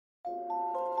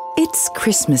It's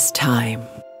Christmas time.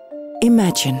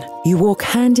 Imagine you walk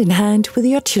hand in hand with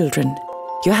your children.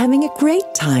 You're having a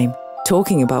great time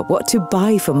talking about what to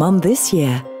buy for Mum this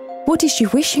year. What is she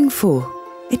wishing for?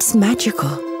 It's magical,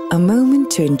 a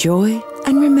moment to enjoy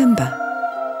and remember.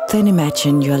 Then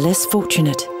imagine you're less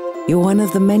fortunate. You're one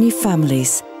of the many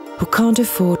families who can't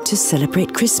afford to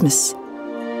celebrate Christmas.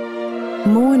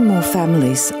 More and more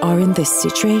families are in this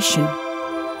situation.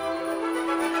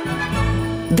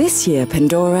 This year,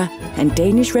 Pandora and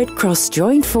Danish Red Cross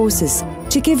joined forces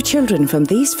to give children from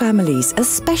these families a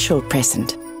special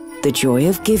present, the joy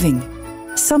of giving,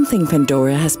 something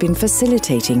Pandora has been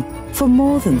facilitating for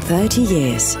more than 30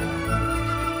 years.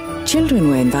 Children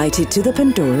were invited to the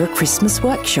Pandora Christmas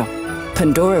workshop.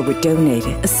 Pandora would donate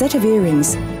a set of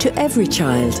earrings to every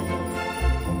child.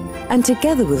 And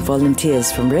together with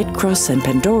volunteers from Red Cross and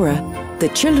Pandora, the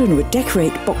children would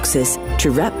decorate boxes to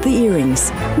wrap the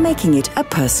earrings, making it a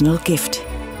personal gift.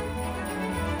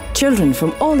 Children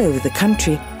from all over the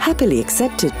country happily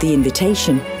accepted the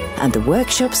invitation, and the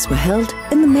workshops were held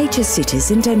in the major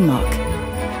cities in Denmark.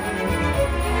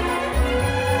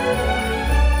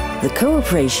 The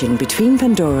cooperation between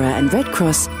Pandora and Red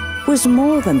Cross was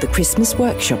more than the Christmas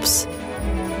workshops.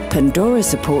 Pandora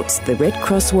supports the Red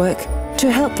Cross work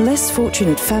to help less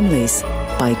fortunate families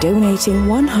by donating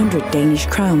 100 Danish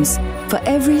crowns for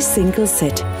every single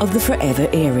set of the Forever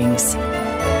earrings.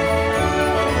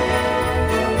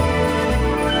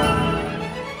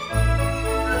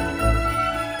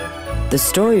 The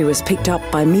story was picked up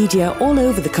by media all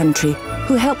over the country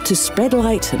who helped to spread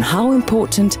light on how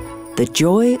important the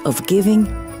joy of giving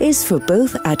is for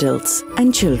both adults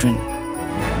and children.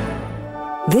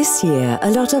 This year, a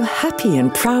lot of happy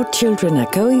and proud children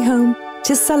are going home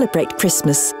to celebrate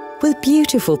Christmas with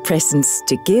beautiful presents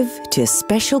to give to a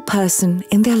special person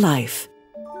in their life.